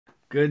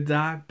Good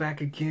Doc back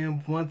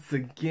again. Once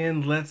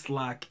again, let's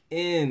lock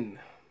in.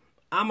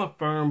 I'm a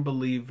firm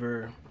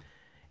believer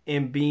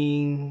in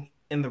being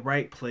in the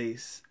right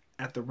place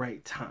at the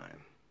right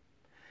time,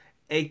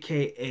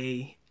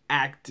 aka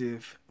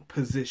active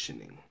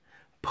positioning,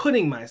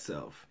 putting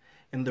myself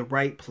in the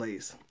right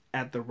place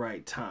at the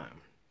right time.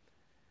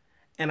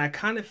 And I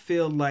kind of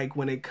feel like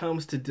when it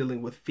comes to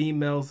dealing with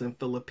females in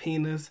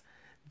Filipinas,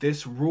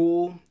 this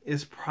rule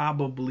is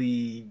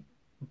probably,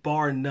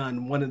 bar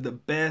none, one of the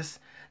best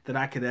that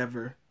I could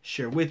ever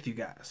share with you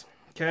guys.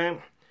 Okay?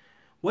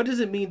 What does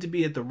it mean to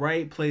be at the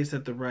right place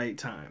at the right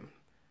time?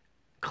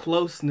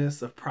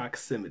 Closeness of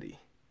proximity.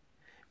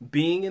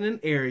 Being in an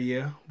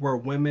area where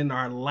women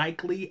are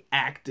likely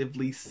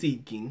actively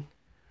seeking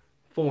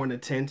foreign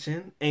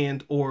attention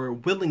and or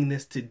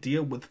willingness to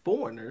deal with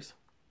foreigners,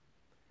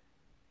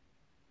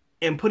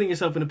 and putting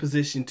yourself in a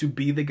position to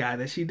be the guy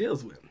that she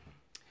deals with.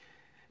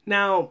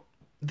 Now,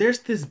 there's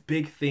this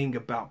big thing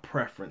about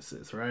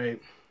preferences, right?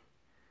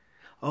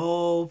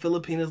 Oh,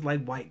 Filipinas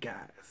like white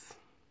guys.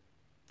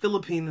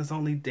 Filipinas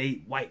only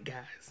date white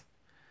guys.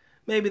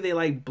 Maybe they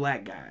like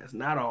black guys.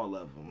 Not all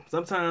of them.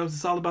 Sometimes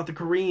it's all about the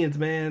Koreans,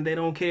 man. They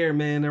don't care,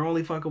 man. They're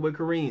only fucking with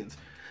Koreans.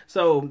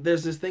 So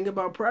there's this thing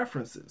about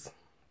preferences,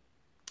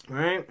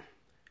 right?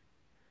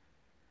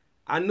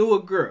 I knew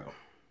a girl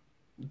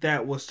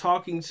that was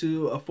talking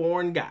to a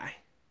foreign guy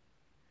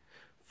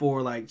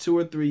for like 2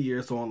 or 3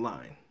 years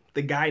online.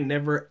 The guy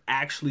never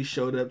actually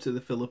showed up to the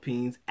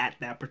Philippines at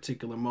that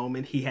particular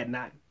moment. He had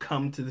not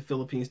come to the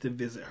Philippines to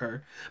visit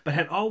her, but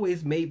had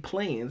always made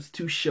plans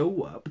to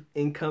show up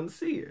and come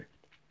see her.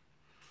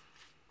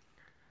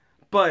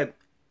 But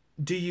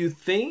do you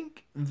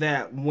think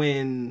that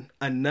when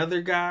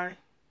another guy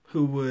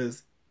who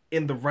was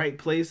in the right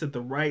place at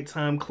the right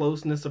time,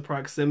 closeness of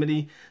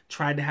proximity,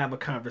 tried to have a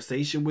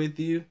conversation with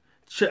you,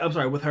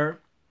 with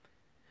her,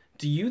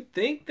 do you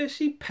think that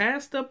she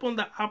passed up on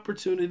the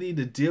opportunity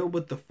to deal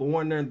with the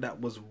foreigner that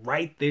was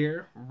right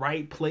there,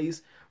 right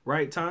place,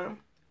 right time?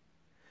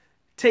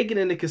 Taking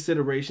into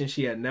consideration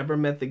she had never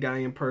met the guy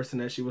in person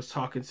that she was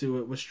talking to.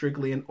 It was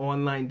strictly an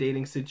online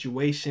dating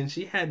situation.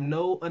 She had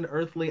no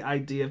unearthly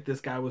idea if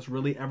this guy was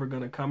really ever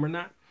going to come or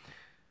not.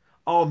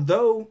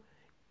 Although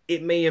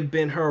it may have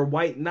been her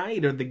white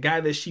knight or the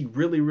guy that she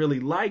really, really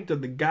liked or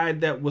the guy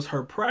that was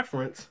her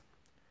preference,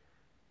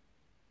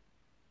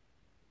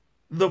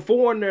 the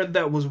foreigner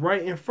that was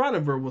right in front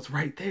of her was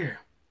right there.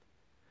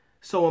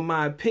 So in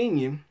my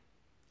opinion,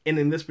 and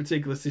in this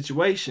particular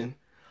situation,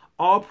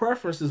 all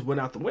preferences went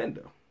out the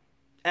window.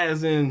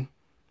 As in,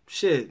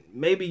 shit,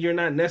 maybe you're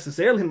not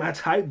necessarily my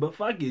type, but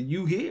fuck it,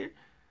 you here.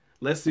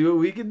 Let's see what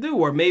we can do.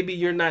 Or maybe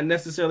you're not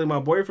necessarily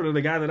my boyfriend or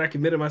the guy that I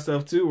committed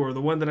myself to or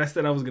the one that I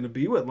said I was going to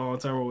be with long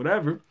term or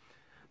whatever,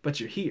 but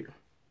you're here.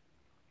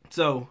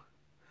 So,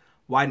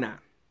 why not?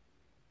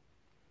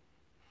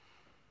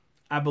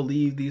 I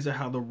believe these are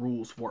how the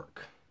rules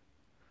work.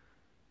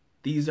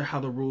 These are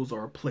how the rules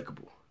are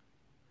applicable.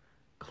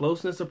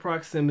 Closeness of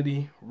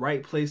proximity,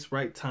 right place,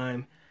 right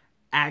time,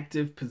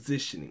 active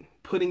positioning.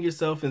 Putting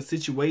yourself in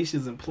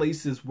situations and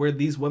places where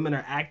these women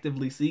are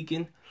actively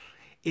seeking,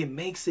 it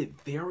makes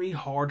it very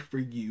hard for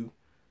you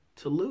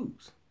to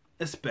lose.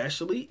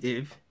 Especially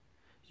if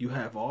you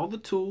have all the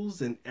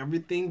tools and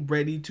everything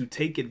ready to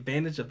take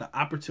advantage of the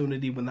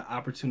opportunity when the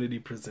opportunity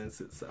presents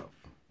itself.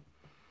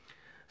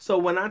 So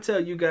when I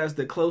tell you guys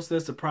that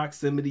closeness of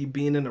proximity,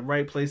 being in the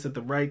right place at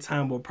the right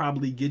time will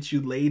probably get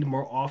you laid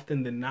more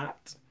often than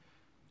not,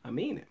 I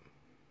mean it.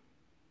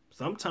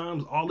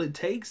 Sometimes all it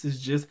takes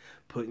is just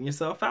putting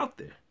yourself out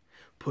there,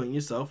 putting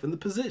yourself in the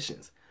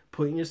positions,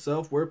 putting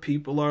yourself where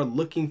people are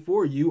looking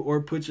for you,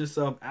 or put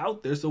yourself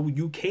out there so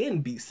you can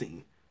be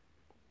seen.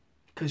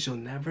 Because you'll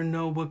never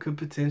know what could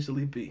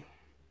potentially be.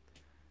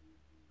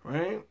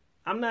 Right?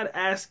 I'm not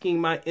asking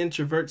my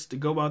introverts to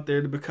go out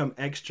there to become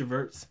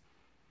extroverts.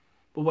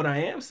 But what I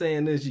am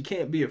saying is you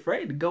can't be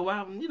afraid to go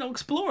out and,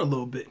 explore a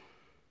little bit.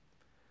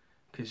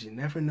 Because you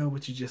never know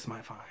what you just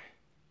might find.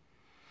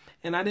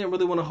 And I didn't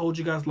really want to hold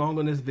you guys long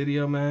on this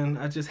video, man.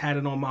 I just had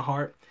it on my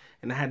heart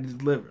and I had to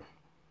deliver.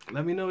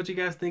 Let me know what you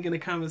guys think in the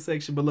comment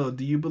section below.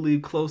 Do you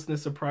believe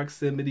closeness or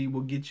proximity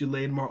will get you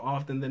laid more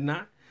often than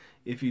not?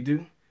 If you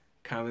do,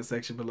 comment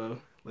section below.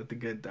 Let the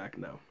good doc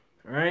know.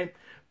 All right?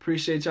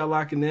 Appreciate y'all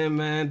locking in,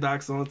 man.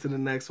 Doc's on to the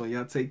next one.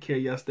 Y'all take care.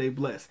 Y'all stay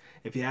blessed.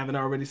 If you haven't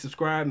already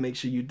subscribed, make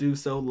sure you do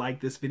so.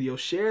 Like this video.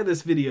 Share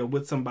this video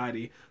with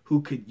somebody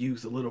who could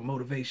use a little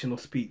motivational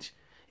speech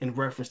in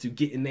reference to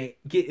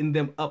getting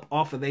them up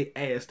off of their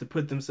ass to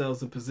put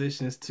themselves in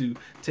positions to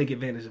take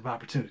advantage of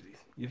opportunities.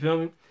 You feel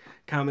me?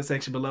 Comment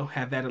section below.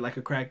 Have at it like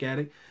a crack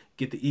addict.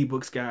 Get the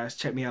ebooks, guys.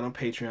 Check me out on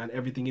Patreon.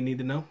 Everything you need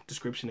to know,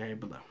 description area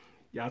below.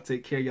 Y'all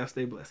take care. Y'all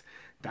stay blessed.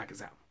 Doc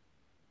is out.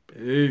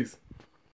 Peace.